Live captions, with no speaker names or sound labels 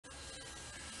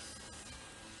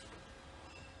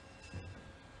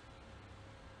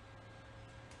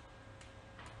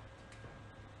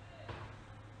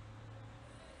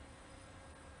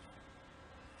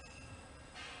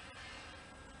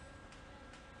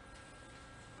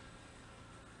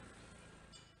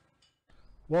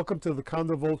Welcome to the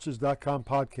CondoVultures.com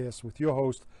podcast with your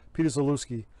host, Peter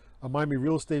Zalewski, a Miami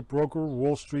real estate broker,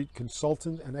 Wall Street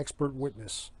consultant, and expert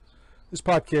witness. This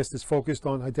podcast is focused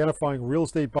on identifying real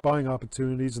estate buying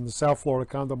opportunities in the South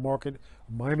Florida condo market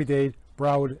of Miami-Dade,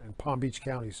 Broward, and Palm Beach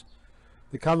counties.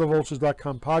 The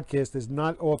CondoVultures.com podcast is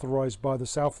not authorized by the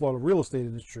South Florida real estate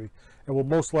industry and will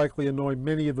most likely annoy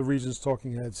many of the region's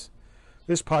talking heads.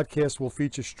 This podcast will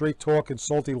feature straight talk and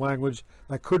salty language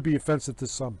that could be offensive to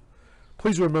some.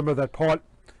 Please remember that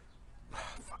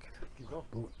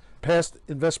past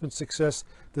investment success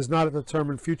does not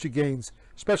determine future gains,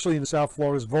 especially in South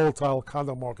Florida's volatile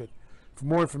condo market. For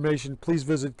more information, please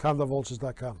visit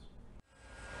CondoVultures.com.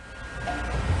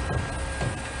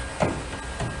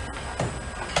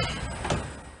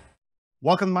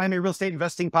 Welcome to Miami Real Estate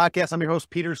Investing Podcast. I'm your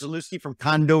host, Peter Zalewski from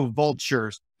Condo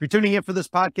Vultures. If you're tuning in for this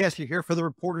podcast, you're here for the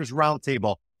Reporters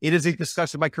Roundtable. It is a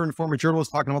discussion by current and former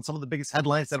journalists talking about some of the biggest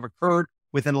headlines that have occurred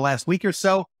within the last week or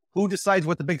so. Who decides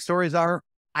what the big stories are?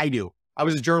 I do. I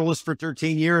was a journalist for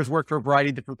 13 years, worked for a variety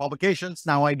of different publications.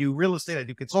 Now I do real estate, I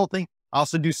do consulting. I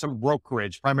also do some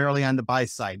brokerage, primarily on the buy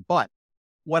side. But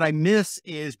what I miss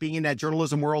is being in that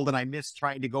journalism world, and I miss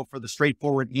trying to go for the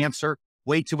straightforward answer.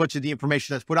 Way too much of the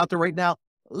information that's put out there right now,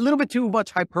 a little bit too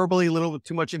much hyperbole, a little bit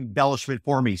too much embellishment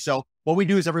for me. So what we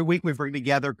do is every week we bring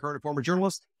together current and former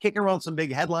journalists, kicking around some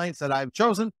big headlines that I've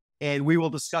chosen, and we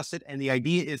will discuss it. And the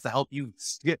idea is to help you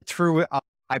get through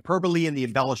hyperbole and the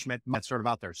embellishment that's sort of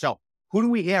out there. So who do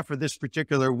we have for this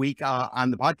particular week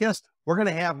on the podcast? We're going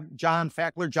to have John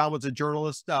Fakler. John was a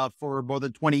journalist for more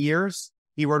than 20 years.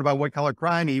 He wrote about white-collar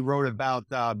crime. He wrote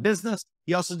about business.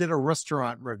 He also did a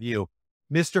restaurant review.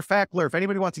 Mr. Fakler, if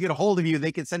anybody wants to get a hold of you,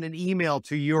 they can send an email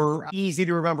to your easy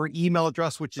to remember email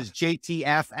address, which is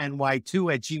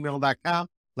jtfny2@gmail.com.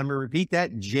 Let me repeat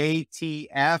that,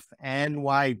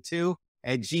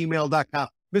 jtfny2@gmail.com.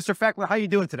 Mr. Fakler, how are you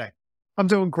doing today? I'm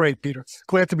doing great, Peter.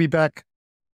 Glad to be back.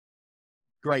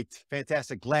 Great.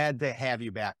 Fantastic. Glad to have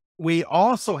you back. We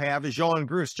also have John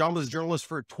Gruss. John was a journalist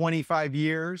for 25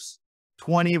 years,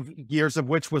 20 years of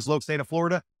which was local state of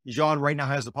Florida. John right now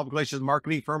has a public relations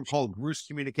marketing firm called Gruss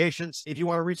Communications. If you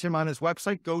want to reach him on his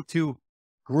website, go to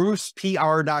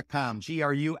GrussPR.com,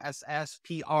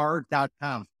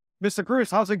 GRUSSPR.com. Mr.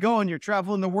 Gruss, how's it going? You're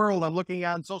traveling the world. I'm looking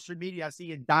on social media. I see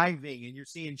you diving and you're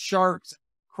seeing sharks,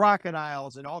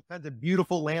 crocodiles, and all kinds of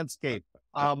beautiful landscape.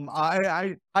 How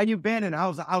you been, and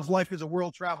how's life as a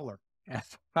world traveler?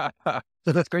 So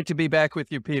that's great to be back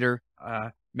with you, Peter.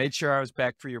 Made sure I was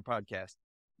back for your podcast.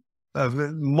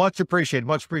 Much appreciated,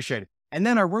 much appreciated. And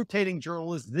then our rotating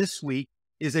journalist this week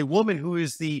is a woman who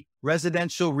is the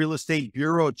residential real estate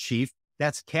bureau chief.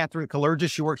 That's Katherine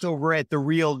Kallergis. She works over at The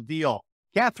Real Deal.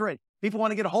 Katherine, people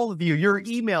want to get a hold of you. Your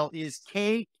email is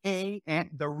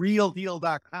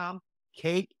kk@therealdeal.com,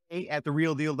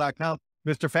 kk@therealdeal.com.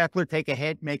 Mr. Fakler, take a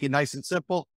hit, make it nice and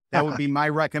simple. That would be my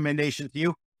recommendation to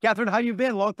you. Katherine, how you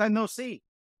been? Long time no see.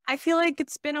 I feel like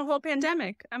it's been a whole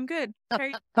pandemic. I'm good.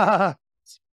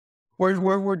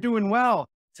 We're doing well.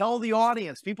 Tell the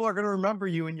audience, people are going to remember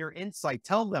you and your insight.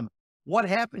 Tell them what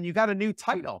happened. You got a new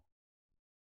title.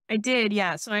 I did.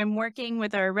 Yeah. So I'm working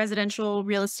with our residential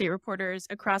real estate reporters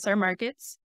across our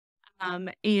markets,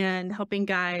 and helping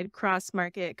guide cross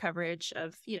market coverage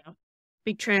of,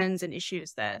 big trends and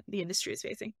issues that the industry is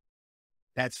facing.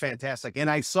 That's fantastic. And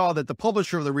I saw that the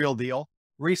publisher of The Real Deal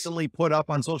recently put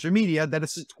up on social media that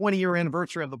it's the 20-year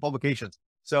anniversary of the publications.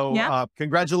 So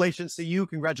congratulations to you.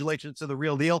 Congratulations to The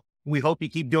Real Deal. We hope you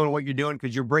keep doing what you're doing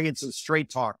because you're bringing some straight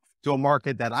talk to a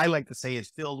market that I like to say is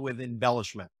filled with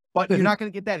embellishment. But you're not going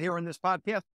to get that here on this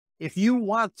podcast. If you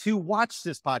want to watch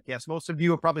this podcast, most of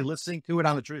you are probably listening to it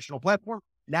on a traditional platform.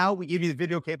 Now we give you the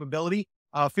video capability.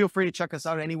 Feel free to check us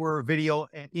out anywhere video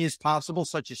is possible,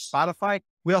 such as Spotify.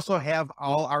 We also have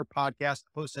all our podcasts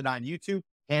posted on YouTube.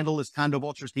 Handle is Condo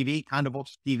Vultures TV, Condo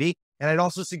Vultures TV. And I'd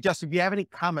also suggest if you have any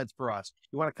comments for us,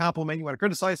 you want to compliment, you want to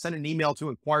criticize, send an email to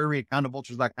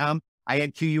inquiry@CondoVultures.com,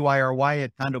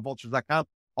 INQUIRY@CondoVultures.com.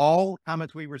 All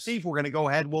comments we receive, we're going to go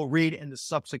ahead, we'll read in the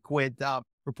subsequent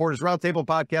Reporters Roundtable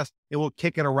podcast, and we'll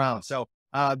kick it around. So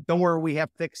don't worry, we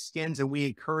have thick skins, and we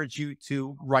encourage you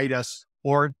to write us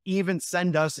or even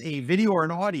send us a video or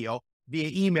an audio via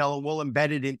email, and we'll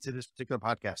embed it into this particular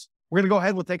podcast. We're going to go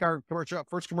ahead. We'll take our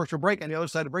first commercial break. On the other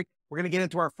side of the break, we're going to get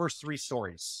into our first three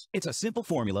stories. It's a simple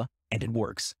formula, and it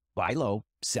works. Buy low,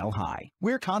 sell high.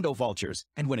 We're Condo Vultures,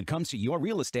 and when it comes to your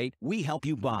real estate, we help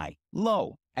you buy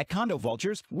low. At Condo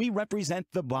Vultures, we represent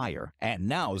the buyer, and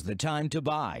now's the time to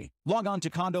buy. Log on to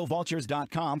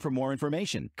CondoVultures.com for more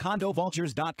information.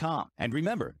 CondoVultures.com. And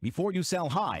remember, before you sell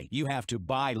high, you have to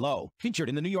buy low. Featured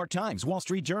in the New York Times, Wall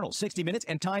Street Journal, 60 Minutes,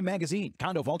 and Time Magazine.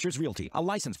 Condo Vultures Realty, a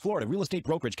licensed Florida real estate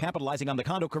brokerage capitalizing on the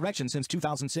condo correction since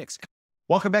 2006.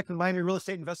 Welcome back to the Miami Real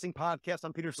Estate Investing Podcast.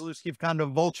 I'm Peter Zalewski of Condo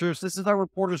Vultures. This is our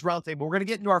Reporters Roundtable. We're going to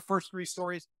get into our first three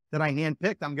stories that I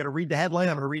handpicked. I'm going to read the headline.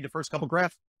 I'm going to read the first couple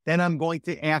graphs. Then I'm going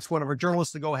to ask one of our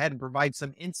journalists to go ahead and provide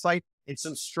some insight and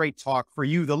some straight talk for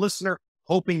you, the listener,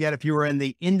 hoping that if you are in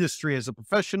the industry as a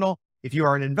professional, if you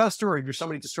are an investor, or if you're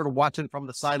somebody just sort of watching from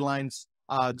the sidelines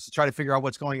to try to figure out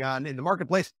what's going on in the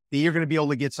marketplace, that you're going to be able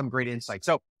to get some great insight.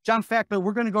 So, John Fakler,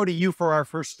 we're going to go to you for our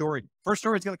first story. First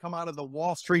story is going to come out of the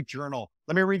Wall Street Journal.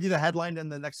 Let me read you the headline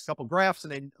and the next couple graphs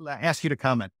and then ask you to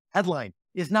comment. Headline: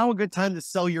 is now a good time to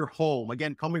sell your home?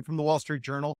 Again, coming from the Wall Street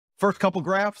Journal. First couple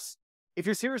graphs. If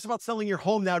you're serious about selling your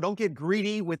home now, don't get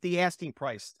greedy with the asking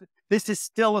price. This is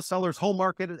still a seller's home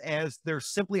market, as there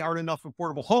simply aren't enough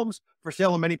affordable homes for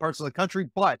sale in many parts of the country.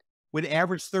 But with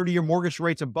average 30-year mortgage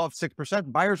rates above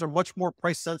 6%, buyers are much more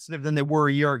price sensitive than they were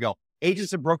a year ago.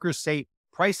 Agents and brokers say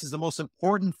price is the most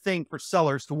important thing for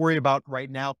sellers to worry about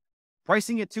right now.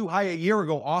 Pricing it too high a year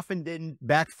ago often didn't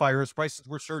backfire as prices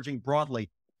were surging broadly.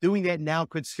 Doing that now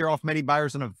could scare off many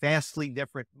buyers in a vastly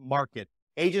different market.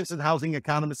 Agents and housing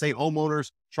economists say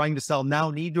homeowners trying to sell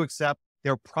now need to accept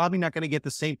they're probably not going to get the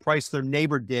same price their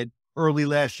neighbor did early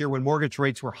last year when mortgage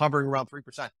rates were hovering around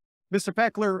 3%. Mr.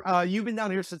 Fakler, you've been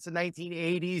down here since the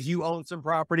 1980s. You own some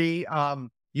property.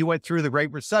 You went through the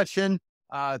Great Recession.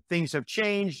 Things have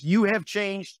changed. You have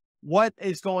changed. What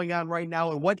is going on right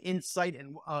now, and what insight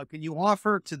and can you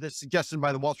offer to this suggestion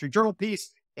by the Wall Street Journal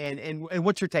piece? And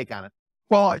what's your take on it?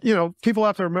 Well, people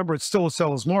have to remember it's still a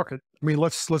seller's market. I mean,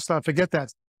 let's not forget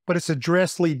that. But it's a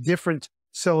drastically different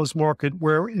seller's market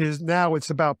where it is now. It's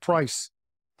about price.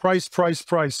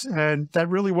 And that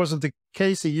really wasn't the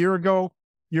case a year ago.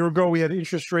 We had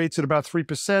interest rates at about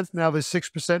 3%. Now they're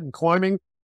 6% and climbing.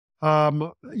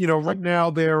 Right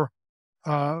now they're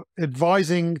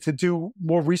advising to do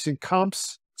more recent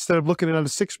comps. Instead of looking at a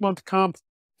 6-month comp,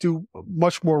 do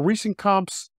much more recent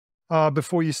comps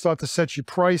before you start to set your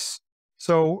price.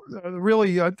 So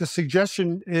really, the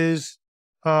suggestion is,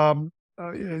 from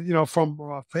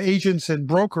for agents and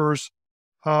brokers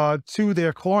to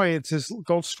their clients is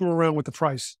don't screw around with the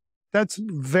price. That's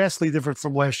vastly different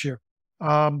from last year.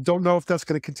 Don't know if that's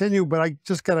going to continue, but I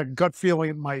just got a gut feeling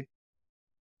it might.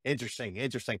 Interesting.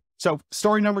 So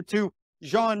story number two,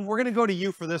 John, we're going to go to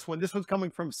you for this one. This one's coming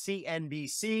from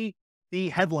CNBC. The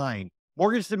headline: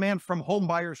 mortgage demand from home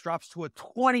buyers drops to a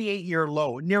 28-year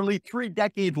low, nearly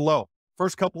 3-decade low.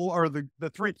 First couple are the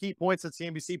three key points that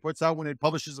CNBC puts out when it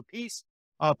publishes a piece.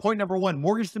 Point number one,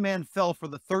 mortgage demand fell for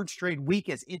the third straight week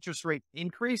as interest rates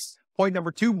increased. Point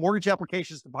number two, mortgage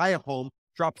applications to buy a home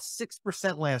dropped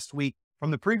 6% last week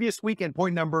from the previous week. And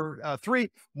point number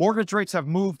three, mortgage rates have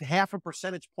moved half a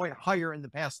percentage point higher in the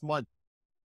past month.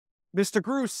 Mr.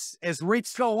 Gruss, as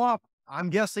rates go up, I'm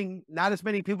guessing not as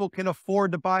many people can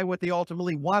afford to buy what they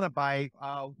ultimately want to buy.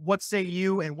 What say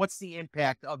you, and what's the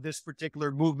impact of this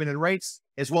particular movement in rates,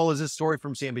 as well as this story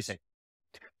from CNBC?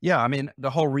 Yeah, I mean, the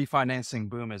whole refinancing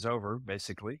boom is over,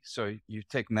 basically. So you've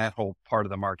taken that whole part of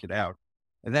the market out.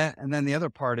 And then the other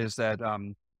part is that,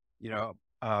 the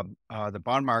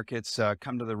bond markets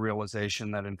come to the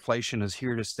realization that inflation is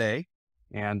here to stay.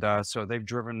 And so they've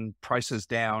driven prices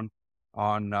down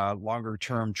on longer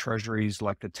term treasuries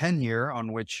like the 10-year,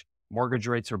 on which mortgage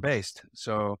rates are based.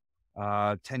 So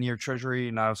 10-year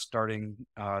treasury now starting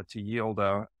to yield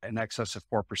in excess of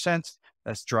 4%.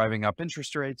 That's driving up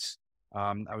interest rates.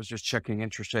 I was just checking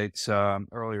interest rates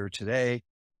earlier today,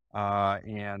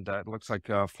 and it looks like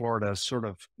Florida is sort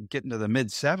of getting to the mid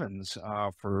 7s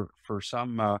for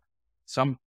some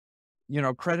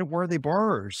credit-worthy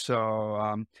borrowers.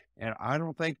 So, and I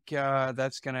don't think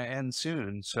that's going to end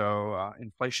soon. So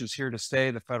inflation's here to stay.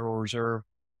 The Federal Reserve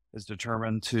is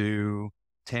determined to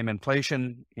tame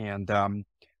inflation, and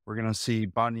we're going to see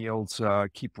bond yields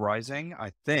keep rising,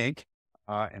 I think,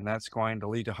 and that's going to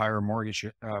lead to higher mortgage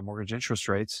interest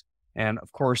rates. And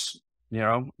of course,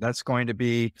 that's going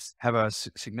to have a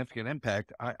significant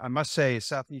impact. I must say,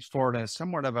 Southeast Florida is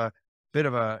somewhat of a bit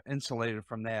of a insulated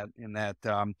from that, in that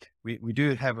we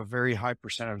do have a very high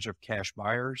percentage of cash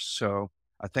buyers. So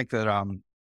I think that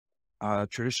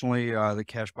traditionally the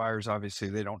cash buyers, obviously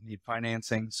they don't need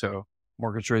financing, so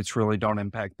mortgage rates really don't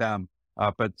impact them.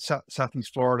 But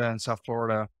Southeast Florida and South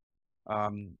Florida,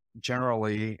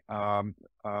 generally,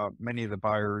 many of the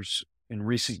buyers in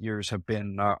recent years have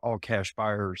been all cash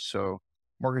buyers. So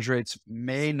mortgage rates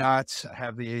may not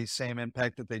have the same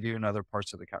impact that they do in other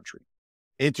parts of the country.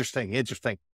 Interesting.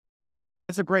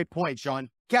 That's a great point, John.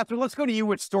 Katherine, let's go to you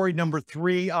with story number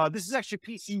 3. This is actually a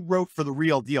piece you wrote for The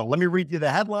Real Deal. Let me read you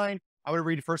the headline. I'm going to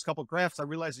read the first couple of graphs. I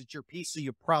realize it's your piece, so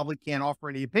you probably can't offer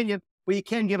any opinion, but you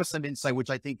can give us some insight, which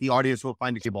I think the audience will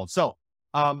find useful. So,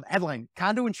 headline,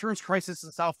 condo insurance crisis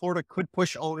in South Florida could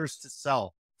push owners to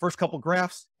sell. First couple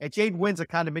graphs, at Jade Winds, a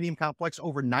condominium complex,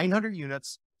 over 900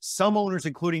 units. Some owners,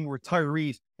 including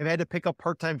retirees, have had to pick up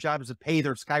part-time jobs to pay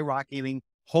their skyrocketing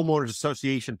homeowners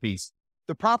association fees.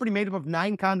 The property made up of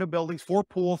 9 condo buildings, 4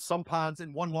 pools, some ponds,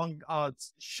 and 1 long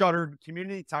shuttered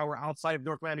community tower outside of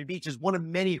North Miami Beach is one of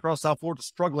many across South Florida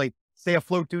struggling to stay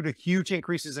afloat due to huge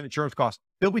increases in insurance costs.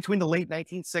 Built between the late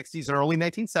 1960s and early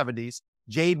 1970s,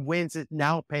 Jade Winds is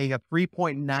now paying a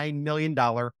 $3.9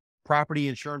 million property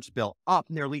insurance bill, up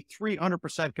nearly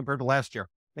 300% compared to last year.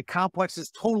 The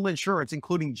complex's total insurance,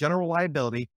 including general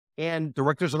liability and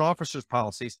directors and officers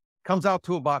policies, comes out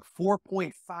to about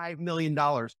 $4.5 million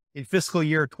in fiscal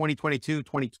year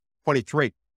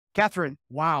 2022-2023. Katherine,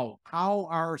 wow, how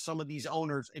are some of these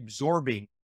owners absorbing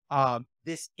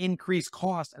this increased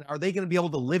cost? And are they going to be able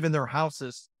to live in their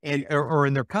houses or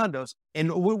in their condos?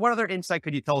 And what other insight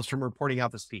could you tell us from reporting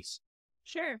out this piece?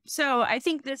 Sure. So I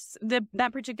think that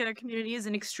particular community is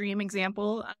an extreme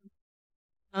example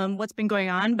of what's been going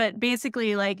on. But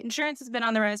basically, like, insurance has been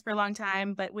on the rise for a long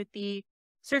time, but with the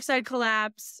Surfside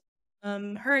collapse,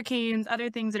 hurricanes, other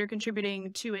things that are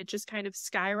contributing to it just kind of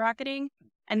skyrocketing.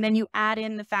 And then you add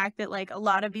in the fact that, like, a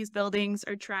lot of these buildings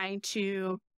are trying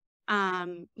to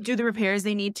do the repairs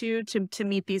they need to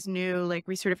meet these new, like,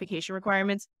 recertification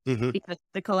requirements because of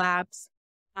the collapse.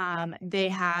 They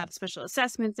have special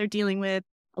assessments they're dealing with.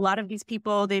 A lot of these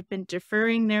people, they've been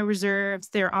deferring their reserves.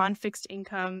 They're on fixed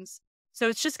incomes. So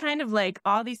it's just kind of like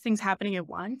all these things happening at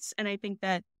once. And I think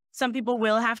that some people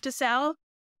will have to sell.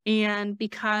 And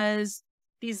because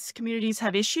these communities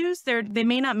have issues, they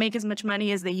may not make as much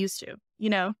money as they used to,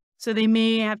 so they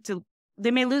may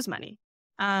lose money.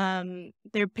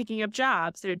 They're picking up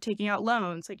jobs, they're taking out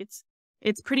loans. Like, it's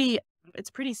pretty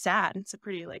sad. It's a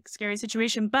pretty, like, scary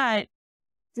situation, but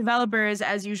developers,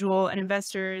 as usual, and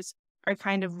investors are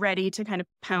kind of ready to kind of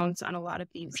pounce on a lot of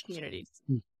these communities.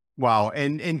 Wow.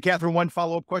 And Katherine, one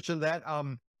follow-up question to that.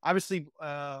 Obviously,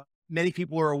 many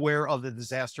people are aware of the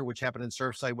disaster which happened in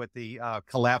Surfside with the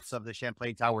collapse of the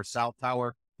Champlain Tower South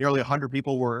Tower. Nearly 100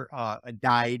 people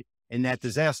died in that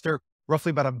disaster.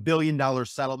 Roughly about $1 billion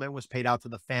settlement was paid out to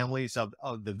the families of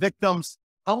the victims.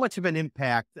 How much of an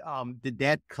impact did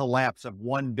that collapse of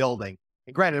one building?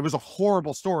 And granted, it was a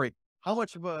horrible story. How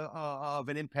much of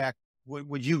an impact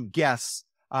would you guess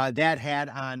that had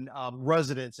on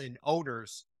residents and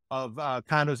owners of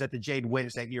condos at the Jade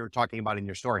Winds that you're talking about in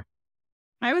your story?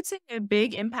 I would say a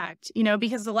big impact,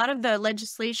 because a lot of the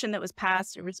legislation that was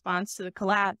passed in response to the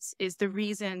collapse is the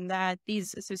reason that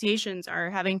these associations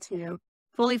are having to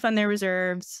fully fund their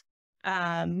reserves,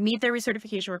 meet their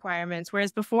recertification requirements,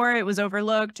 whereas before it was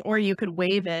overlooked or you could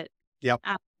waive it. Yep.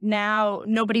 Now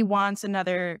nobody wants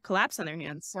another collapse on their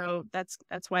hands, so that's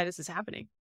why this is happening.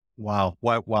 Wow!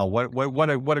 What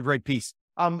a great piece.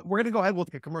 We're going to go ahead. We'll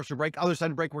take a commercial break. Other side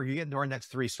of the break, we're going to get into our next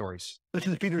 3 stories. This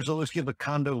is Peter Zalewski of the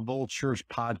Condo Vultures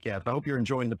podcast. I hope you're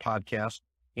enjoying the podcast.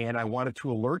 And I wanted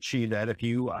to alert you that if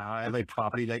you have a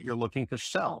property that you're looking to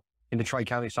sell in the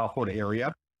Tri-County, South Florida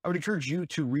area, I would encourage you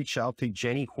to reach out to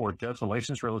Jenny Cortez, a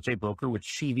licensed real estate broker with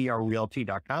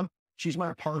CVRRealty.com. She's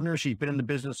my partner. She's been in the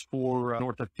business for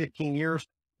north of 15 years.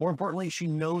 More importantly, she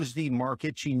knows the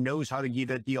market. She knows how to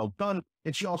get a deal done.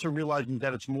 And she also realizes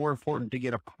that it's more important to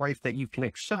get a price that you can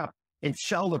accept and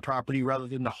sell the property rather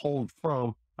than to hold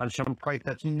firm on some price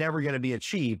that's never going to be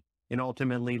achieved and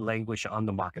ultimately languish on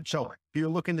the market. So if you're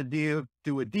looking to do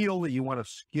a deal that you want a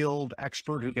skilled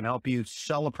expert who can help you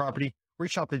sell a property,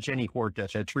 reach out to Jenny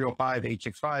Cortez at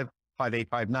 305-865-5859,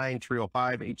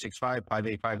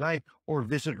 305-865-5859, or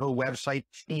visit her website,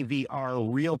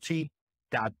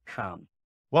 cvrrealty.com.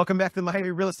 Welcome back to the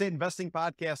Miami Real Estate Investing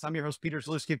Podcast. I'm your host, Peter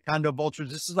Zalewski of Condo Vultures.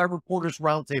 This is our Reporters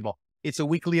Roundtable. It's a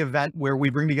weekly event where we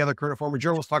bring together current and former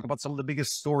journalists, talk about some of the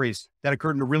biggest stories that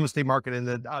occurred in the real estate market in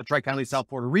the Tri-County, South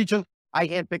Florida region. I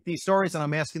handpicked these stories, and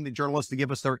I'm asking the journalists to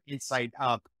give us their insight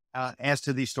as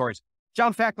to these stories.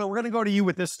 John Fakler, we're going to go to you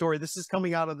with this story. This is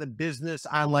coming out of the business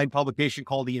online publication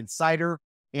called The Insider.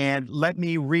 And let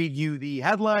me read you the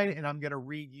headline, and I'm going to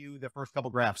read you the first couple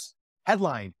graphs.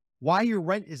 Headline: Why your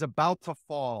rent is about to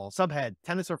fall. Subhead: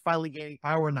 Tenants are finally gaining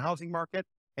power in the housing market.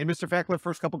 And Mr. Fakler,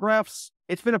 first couple graphs.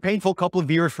 It's been a painful couple of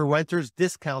years for renters.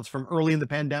 Discounts from early in the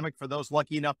pandemic for those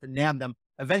lucky enough to nab them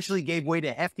eventually gave way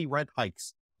to hefty rent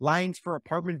hikes. Lines for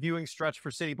apartment viewing stretched for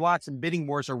city blocks and bidding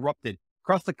wars erupted.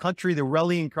 Across the country, the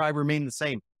rallying cry remained the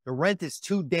same. The rent is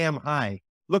too damn high.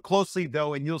 Look closely,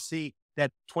 though, and you'll see that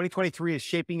 2023 is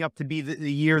shaping up to be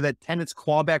the year that tenants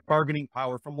claw back bargaining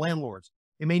power from landlords.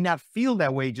 It may not feel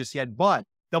that way just yet, but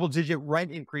double-digit rent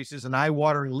increases and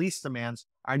eye-watering lease demands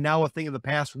are now a thing of the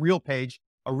past. RealPage,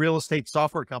 a real estate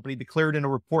software company, declared in a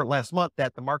report last month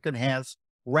that the market has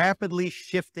rapidly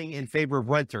shifting in favor of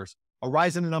renters. A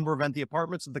rise in the number of empty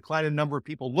apartments, a decline in the number of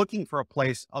people looking for a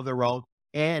place of their own,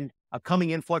 and a coming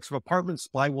influx of apartment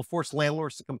supply will force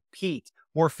landlords to compete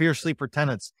more fiercely for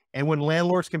tenants. And when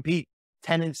landlords compete,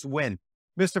 tenants win.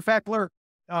 Mr. Fakler,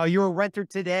 you're a renter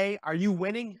today. Are you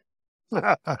winning?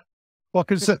 Well,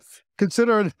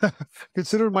 considering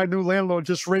my new landlord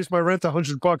just raised my rent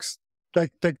 $100,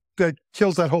 that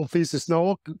kills that whole thesis.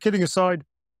 No, kidding aside,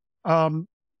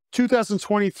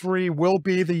 2023 will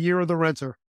be the year of the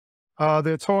renter.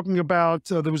 They're talking about,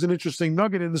 there was an interesting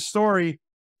nugget in the story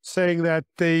saying that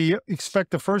they expect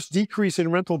the first decrease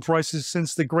in rental prices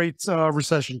since the Great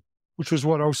Recession, which was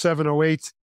what, 07,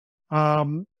 08.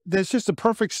 There's just a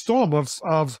perfect storm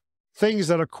of things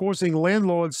that are causing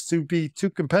landlords to be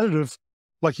too competitive.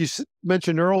 Like you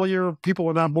mentioned earlier, people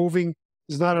are not moving.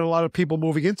 There's not a lot of people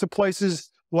moving into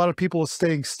places. A lot of people are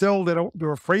staying still.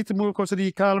 They're afraid to move because of the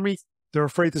economy. They're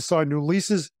afraid to sign new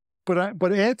leases. But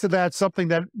add to that, something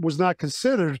that was not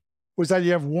considered was that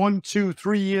you have 1, 2,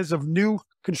 3 years of new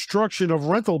construction of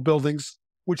rental buildings,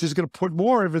 which is going to put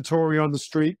more inventory on the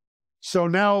street. So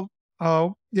now,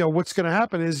 what's going to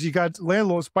happen is you got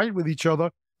landlords fighting with each other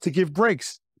to give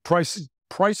breaks, price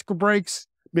breaks.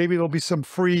 Maybe there'll be some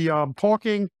free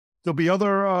parking. There'll be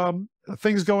other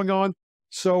things going on.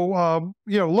 So,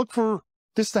 look for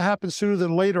this to happen sooner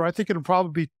than later. I think it'll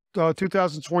probably be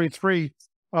 2023.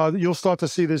 You'll start to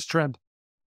see this trend.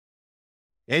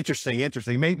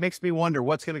 Interesting. Makes me wonder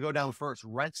what's going to go down first,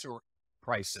 rents or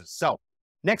prices. So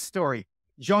next story,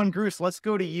 John Gruss, let's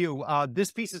go to you.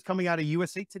 This piece is coming out of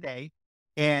USA Today,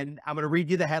 and I'm going to read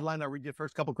you the headline. I'll read you the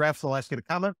first couple graphs. I'll ask you to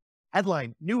comment.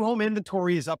 Headline, new home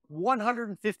inventory is up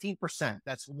 115%.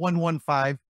 That's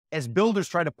 115 as builders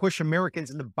try to push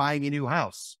Americans into buying a new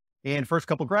house. And first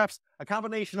couple graphs, a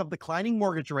combination of declining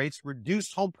mortgage rates,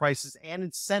 reduced home prices, and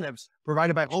incentives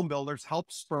provided by home builders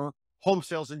helped spur home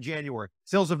sales in January.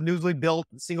 Sales of newly built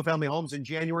single-family homes in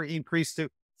January increased to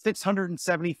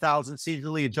 670,000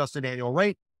 seasonally adjusted annual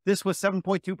rate. This was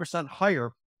 7.2%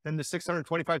 higher than the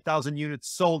 625,000 units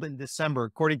sold in December,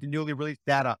 according to newly released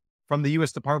data from the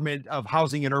U.S. Department of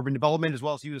Housing and Urban Development, as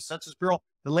well as U.S. Census Bureau.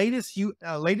 The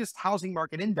latest housing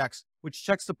market index, which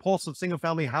checks the pulse of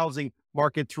single-family housing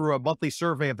market through a monthly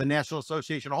survey of the National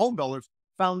Association of Home Builders,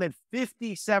 found that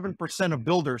 57% of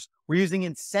builders were using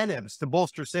incentives to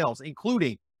bolster sales,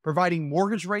 including providing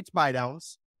mortgage rates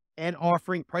buydowns and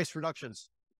offering price reductions.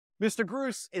 Mr.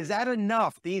 Gruss, is that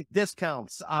enough? These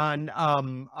discounts on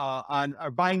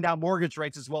buying down mortgage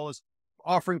rates as well as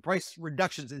offering price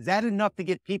reductions, is that enough to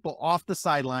get people off the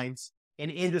sidelines and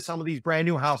into some of these brand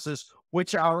new houses,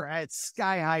 which are at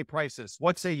sky high prices?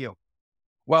 What say you?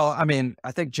 Well, I mean,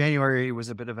 I think January was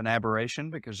a bit of an aberration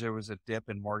because there was a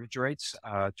dip in mortgage rates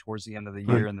towards the end of the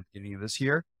year and the beginning of this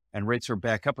year, and rates are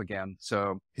back up again.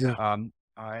 So,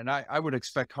 and I would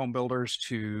expect home builders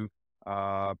to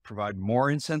provide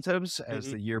more incentives as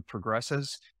the year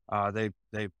progresses. They've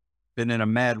been in a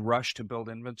mad rush to build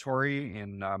inventory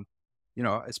in,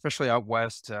 especially out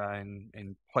west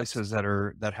in places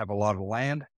that have a lot of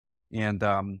land.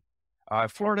 And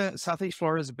Florida, Southeast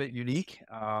Florida is a bit unique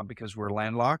because we're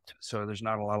landlocked, so there's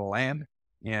not a lot of land.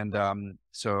 And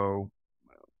so,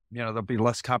 there'll be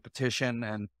less competition,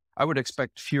 and I would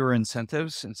expect fewer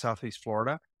incentives in Southeast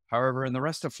Florida. However, in the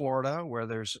rest of Florida, where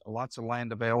there's lots of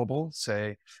land available,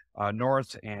 say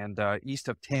north and east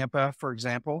of Tampa, for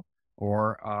example,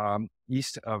 or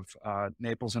east of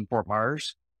Naples and Fort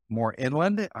Myers, more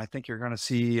inland, I think you're going to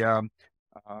see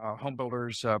home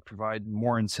builders provide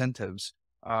more incentives.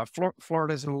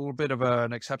 Florida is a little bit of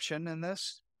an exception in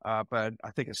this, but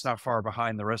I think it's not far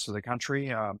behind the rest of the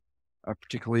country,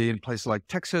 particularly in places like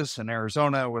Texas and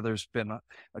Arizona, where there's been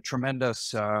a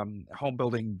tremendous home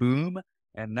building boom.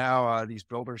 And now these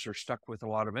builders are stuck with a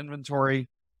lot of inventory.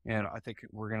 And I think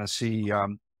we're going to see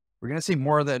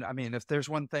more than, if there's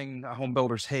one thing home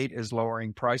builders hate is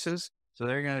lowering prices. So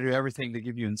they're going to do everything to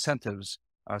give you incentives,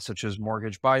 such as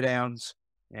mortgage buydowns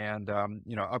and,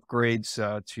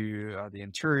 upgrades to the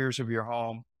interiors of your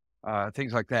home,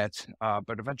 things like that.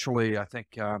 But eventually, I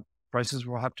think prices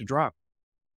will have to drop.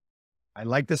 I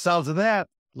like the sounds of that.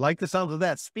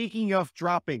 Speaking of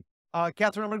dropping,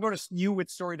 Katherine, I'm going to go to you with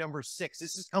story number 6.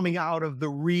 This is coming out of The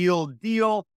Real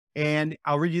Deal. And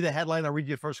I'll read you the headline. I'll read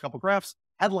you the first couple graphs.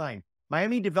 Headline: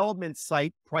 Miami development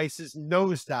site prices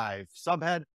nosedive.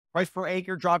 Subhead: price per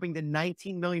acre dropping to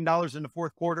 $19 million in the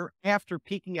fourth quarter after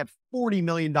peaking at $40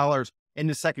 million in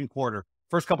the second quarter.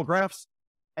 First couple graphs.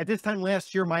 At this time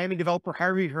last year, Miami developer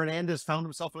Harvey Hernandez found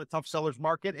himself in a tough seller's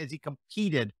market as he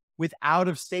competed with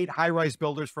out-of-state high-rise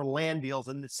builders for land deals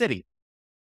in the city.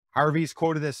 Harvey's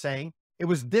quoted as saying, "It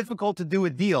was difficult to do a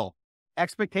deal.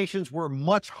 Expectations were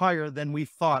much higher than we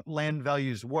thought land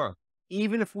values were.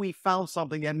 Even if we found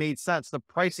something that made sense, the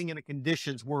pricing and the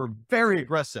conditions were very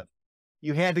aggressive.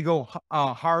 You had to go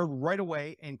hard right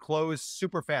away and close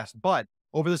super fast." But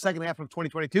over the second half of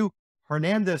 2022,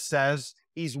 Hernandez says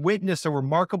he's witnessed a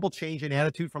remarkable change in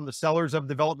attitude from the sellers of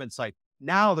development site.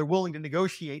 Now they're willing to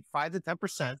negotiate 5 to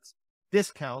 10%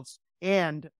 discounts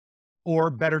and or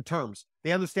better terms.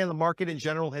 They understand the market in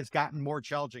general has gotten more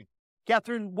challenging.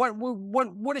 Katherine,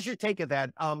 what is your take of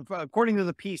that? According to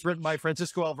the piece written by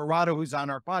Francisco Alvarado, who's on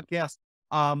our podcast,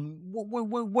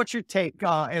 what's your take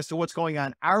as to what's going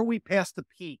on? Are we past the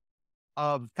peak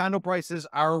of condo prices?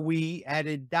 Are we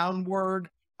headed downward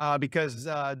because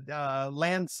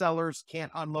land sellers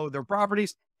can't unload their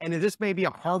properties? And this may be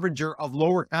a harbinger of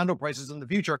lower condo prices in the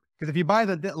future, because if you buy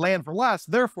the land for less,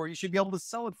 therefore you should be able to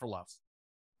sell it for less.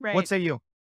 Right. What say you?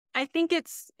 I think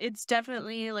it's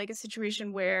definitely like a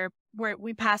situation where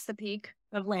we passed the peak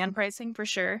of land pricing for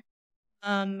sure.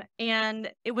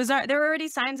 And it was there were already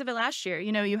signs of it last year.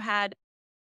 You know, you had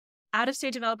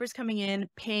out-of-state developers coming in,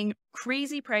 paying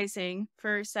crazy pricing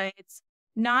for sites,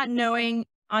 not knowing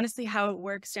honestly how it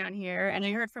works down here. And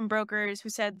I heard from brokers who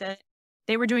said that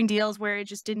they were doing deals where it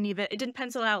just didn't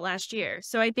pencil out last year.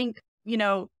 So I think, you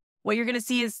know, what you're going to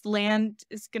see is land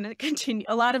is going to continue.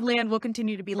 A lot of land will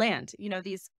continue to be land. You know,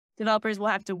 these developers will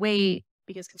have to wait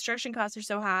because construction costs are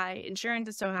so high, insurance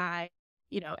is so high,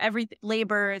 you know,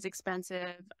 labor is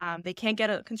expensive. They can't get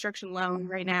a construction loan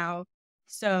right now.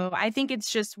 So I think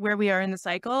it's just where we are in the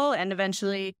cycle, and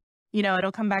eventually, you know,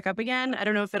 it'll come back up again. I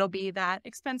don't know if it'll be that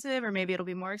expensive or maybe it'll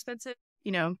be more expensive,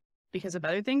 you know, because of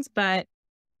other things. But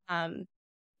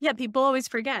yeah, people always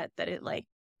forget that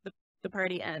the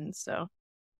party ends. So.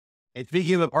 And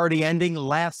speaking of the party ending,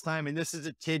 last time, and this is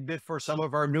a tidbit for some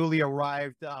of our newly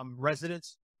arrived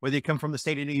residents, whether you come from the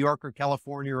state of New York or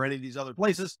California or any of these other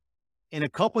places, in a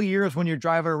couple of years when you're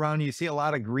driving around and you see a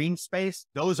lot of green space,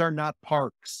 those are not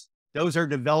parks. Those are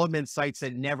development sites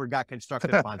that never got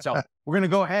constructed upon. So we're going to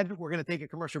go ahead. We're going to take a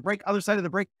commercial break. Other side of the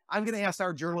break, I'm going to ask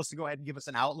our journalists to go ahead and give us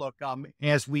an outlook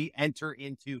as we enter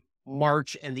into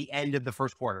March and the end of the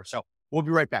first quarter. So we'll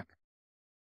be right back.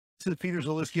 This is Peter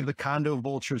Zalewski of the Condo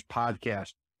Vultures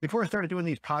podcast. Before I started doing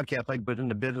these podcasts, I've been in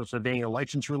the business of being a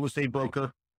licensed real estate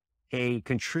broker, a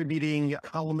contributing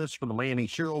columnist for the Miami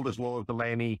Herald, as well as the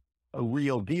Miami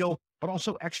Real Deal, but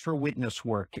also extra witness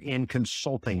work in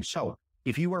consulting. So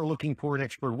if you are looking for an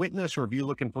expert witness, or if you're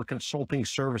looking for consulting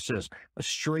services, a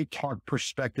straight talk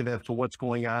perspective as to what's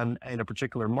going on in a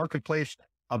particular marketplace,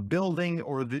 a building,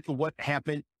 or what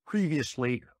happened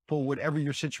previously, for whatever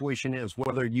your situation is,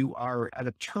 whether you are an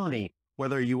attorney,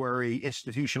 whether you are an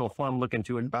institutional fund looking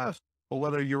to invest, or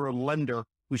whether you're a lender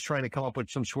who's trying to come up with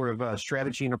some sort of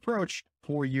strategy and approach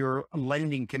for your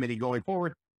lending committee going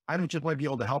forward, I just might be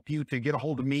able to help you. To get a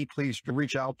hold of me, please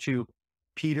reach out to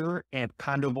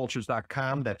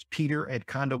Peter@CondoVultures.com. That's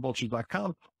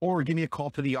Peter@CondoVultures.com, or give me a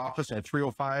call to the office at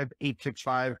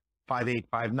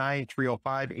 305-865-5859,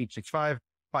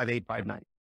 305-865-5859.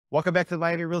 Welcome back to the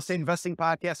Miami Real Estate Investing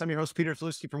Podcast. I'm your host, Peter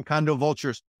Zalewski from Condo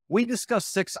Vultures. We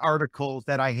discussed 6 articles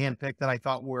that I handpicked that I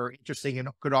thought were interesting and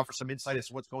could offer some insight as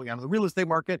to what's going on in the real estate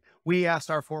market. We asked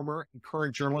our former and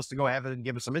current journalists to go ahead and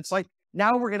give us some insight.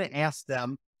 Now we're going to ask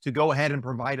them to go ahead and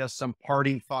provide us some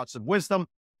parting thoughts of wisdom.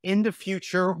 In the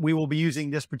future, we will be using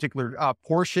this particular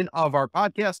portion of our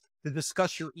podcast to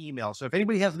discuss your email. So if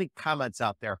anybody has any comments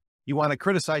out there, you want to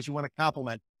criticize, you want to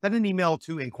compliment, send an email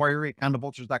to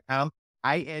inquiry@CondoVultures.com.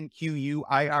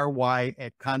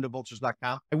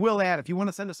 INQUIRY@CondoVultures.com. I will add, if you want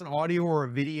to send us an audio or a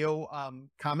video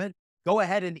comment, go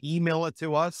ahead and email it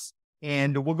to us,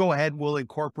 and we'll go ahead, we'll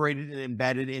incorporate it and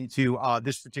embed it into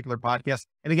this particular podcast.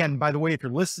 And again, by the way, if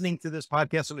you're listening to this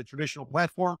podcast on a traditional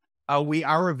platform, we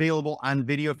are available on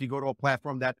video if you go to a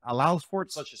platform that allows for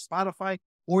it, such as Spotify,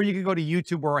 or you can go to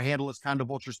YouTube, where our handle is Condo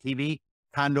Vultures TV,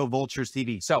 Condo Vultures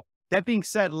TV. So that being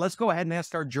said, let's go ahead and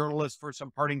ask our journalists for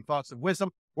some parting thoughts of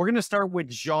wisdom. We're going to start with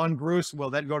John Gruss. We'll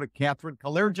then go to Katherine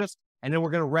Kallergis, and then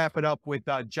we're going to wrap it up with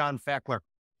John Fakler.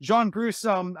 John Gruss,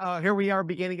 here we are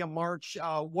beginning of March.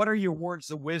 What are your words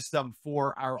of wisdom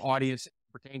for our audience as it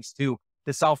pertains to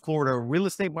the South Florida real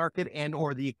estate market and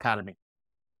or the economy?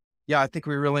 Yeah, I think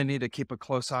we really need to keep a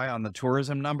close eye on the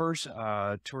tourism numbers,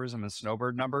 tourism and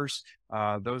snowbird numbers.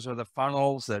 Those are the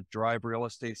funnels that drive real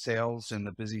estate sales in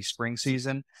the busy spring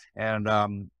season. And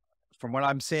from what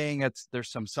I'm seeing,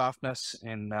 there's some softness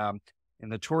in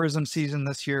the tourism season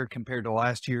this year compared to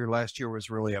last year. Last year was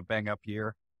really a bang up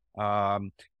year.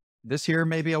 This year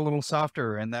may be a little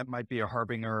softer, and that might be a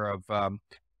harbinger of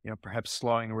perhaps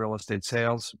slowing real estate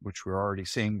sales, which we're already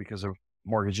seeing because of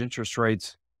mortgage interest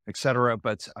rates, et cetera.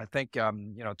 But I think,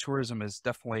 tourism is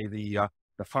definitely the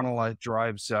funnel that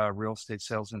drives real estate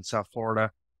sales in South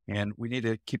Florida. And we need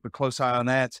to keep a close eye on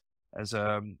that as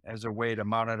a way to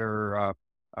monitor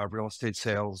real estate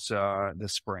sales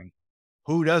this spring.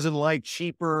 Who doesn't like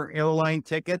cheaper airline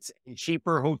tickets,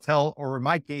 cheaper hotel, or in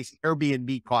my case,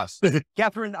 Airbnb costs?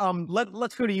 Katherine,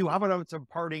 let's go to you. How about some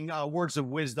parting words of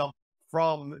wisdom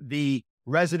from the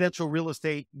Residential Real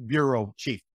Estate Bureau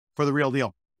Chief for the real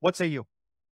deal? What say you?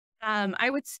 I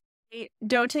would say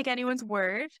don't take anyone's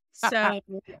word. So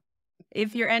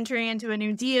if you're entering into a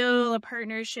new deal, a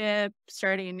partnership,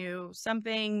 starting a new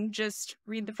something, just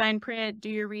read the fine print, do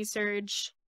your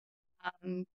research.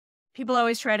 People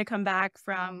always try to come back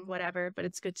from whatever, but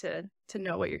it's good to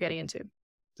know what you're getting into.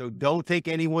 So don't take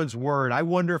anyone's word. I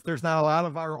wonder if there's not a lot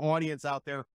of our audience out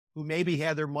there who maybe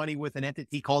had their money with an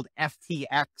entity called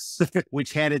FTX,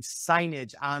 which had its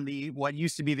signage on what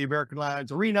used to be the American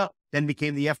Airlines Arena, then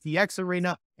became the FTX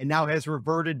Arena, and now has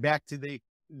reverted back to the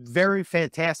very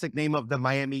fantastic name of the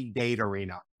Miami-Dade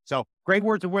Arena. So great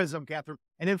words of wisdom, Katherine.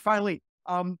 And then finally,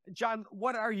 John,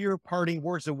 what are your parting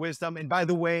words of wisdom? And by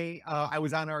the way, I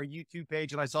was on our YouTube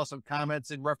page and I saw some comments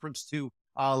in reference to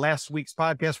last week's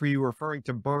podcast where you were referring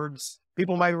to birds.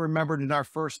 People might remember in our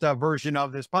first version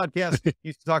of this podcast,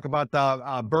 used to talk about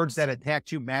the birds that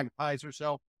attacked you, magpies or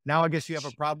so. Now I guess you have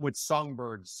a problem with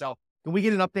songbirds. So can we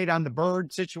get an update on the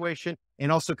bird situation?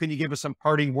 And also, can you give us some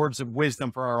parting words of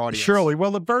wisdom for our audience? Surely. Well,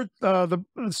 the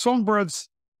songbirds,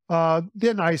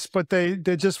 they're nice, but they're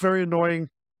just very annoying,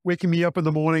 waking me up in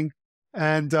the morning.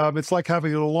 And it's like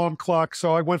having an alarm clock.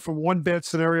 So I went from one bad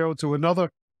scenario to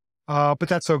another, but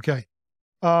that's okay.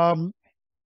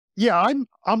 Yeah,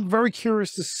 I'm very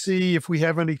curious to see if we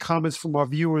have any comments from our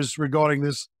viewers regarding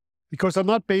this, because I'm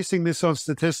not basing this on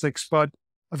statistics, but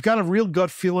I've got a real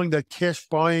gut feeling that cash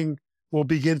buying will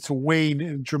begin to wane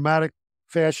in dramatic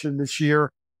fashion this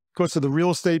year because of the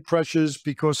real estate pressures,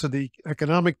 because of the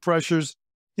economic pressures.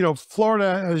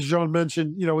 Florida, as John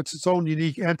mentioned, it's its own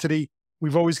unique entity.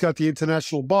 We've always got the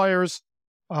international buyers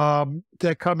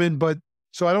that come in,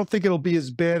 so I don't think it'll be as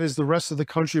bad as the rest of the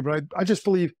country, but I just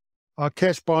believe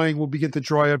cash buying will begin to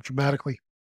dry up dramatically.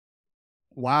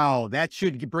 Wow, that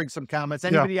should bring some comments.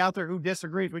 Anybody out there who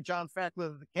disagrees with John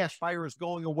Fakler that the cash buyer is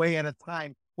going away at a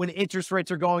time when interest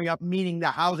rates are going up, meaning the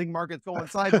housing market's going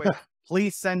sideways,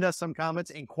 please send us some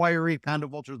comments. Inquiry at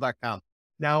CondoVultures.com.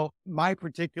 Now, my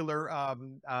particular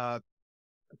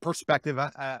perspective,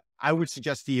 I would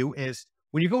suggest to you is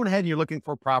when you're going ahead and you're looking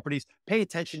for properties, pay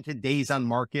attention to days on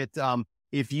market.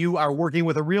 If you are working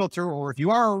with a realtor, or if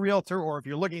you are a realtor, or if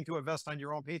you're looking to invest on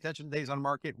your own, pay attention to days on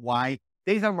market. Why?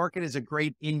 Days on market is a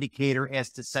great indicator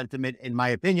as to sentiment, in my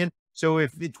opinion. So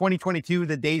if in 2022,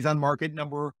 the days on market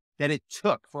number that it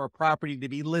took for a property to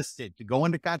be listed, to go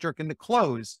into contract and to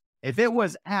close, if it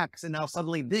was X and now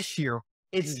suddenly this year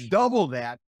it's double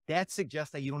that, that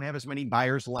suggests that you don't have as many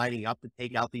buyers lining up to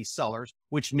take out these sellers,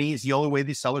 which means the only way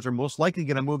these sellers are most likely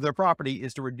going to move their property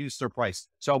is to reduce their price.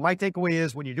 So my takeaway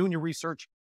is when you're doing your research,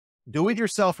 do it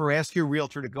yourself or ask your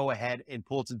realtor to go ahead and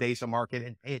pull to days on market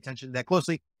and pay attention to that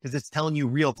closely, because it's telling you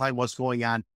real time what's going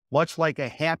on. Much like a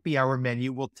happy hour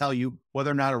menu will tell you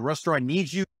whether or not a restaurant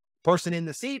needs you, person in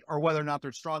the seat, or whether or not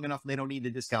they're strong enough and they don't need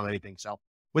to discount anything. So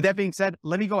with that being said,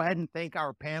 let me go ahead and thank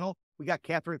our panel. We got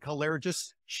Katherine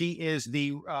Kallergis. She is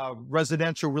the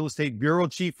Residential Real Estate Bureau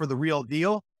Chief for The Real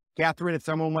Deal. Katherine, if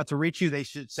someone wants to reach you, they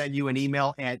should send you an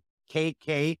email at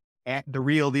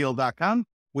kk@therealdeal.com.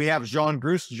 We have John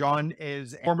Gruss. John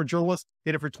is a former journalist,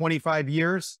 did it for 25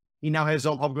 years. He now has his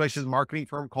own public relations marketing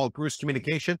firm called Gruss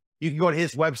Communication. You can go to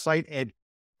his website at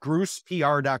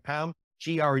grusspr.com,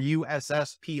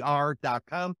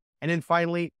 GRUSSPR.com. And then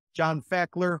finally, John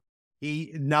Fakler.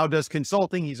 He now does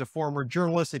consulting. He's a former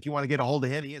journalist. If you want to get a hold of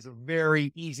him, he has a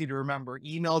very easy to remember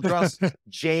email address,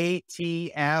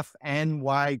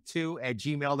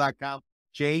 jtfny2@gmail.com,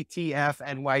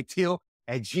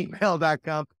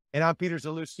 jtfny2@gmail.com. And I'm Peter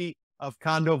Zalewski of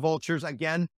Condo Vultures.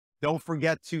 Again, don't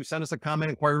forget to send us a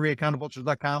comment, inquiry at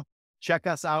CondoVultures.com. Check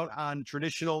us out on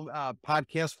traditional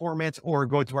podcast formats or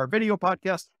go to our video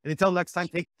podcast. And until next time,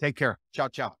 take care. Ciao,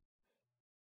 ciao.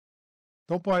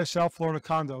 Don't buy a South Florida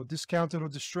condo, discounted or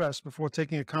distressed, before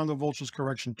taking a Condo Vultures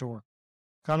correction tour.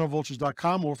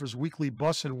 CondoVultures.com offers weekly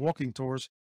bus and walking tours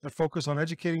that focus on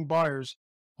educating buyers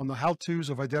on the how-tos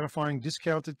of identifying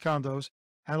discounted condos,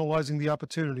 analyzing the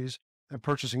opportunities, and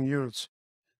purchasing units.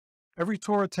 Every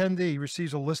tour attendee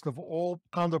receives a list of all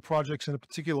condo projects in a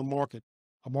particular market,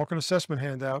 a market assessment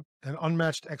handout, and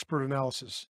unmatched expert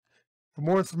analysis. For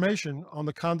more information on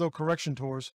the condo correction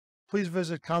tours, please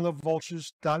visit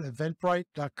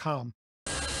CondoVultures.eventbrite.com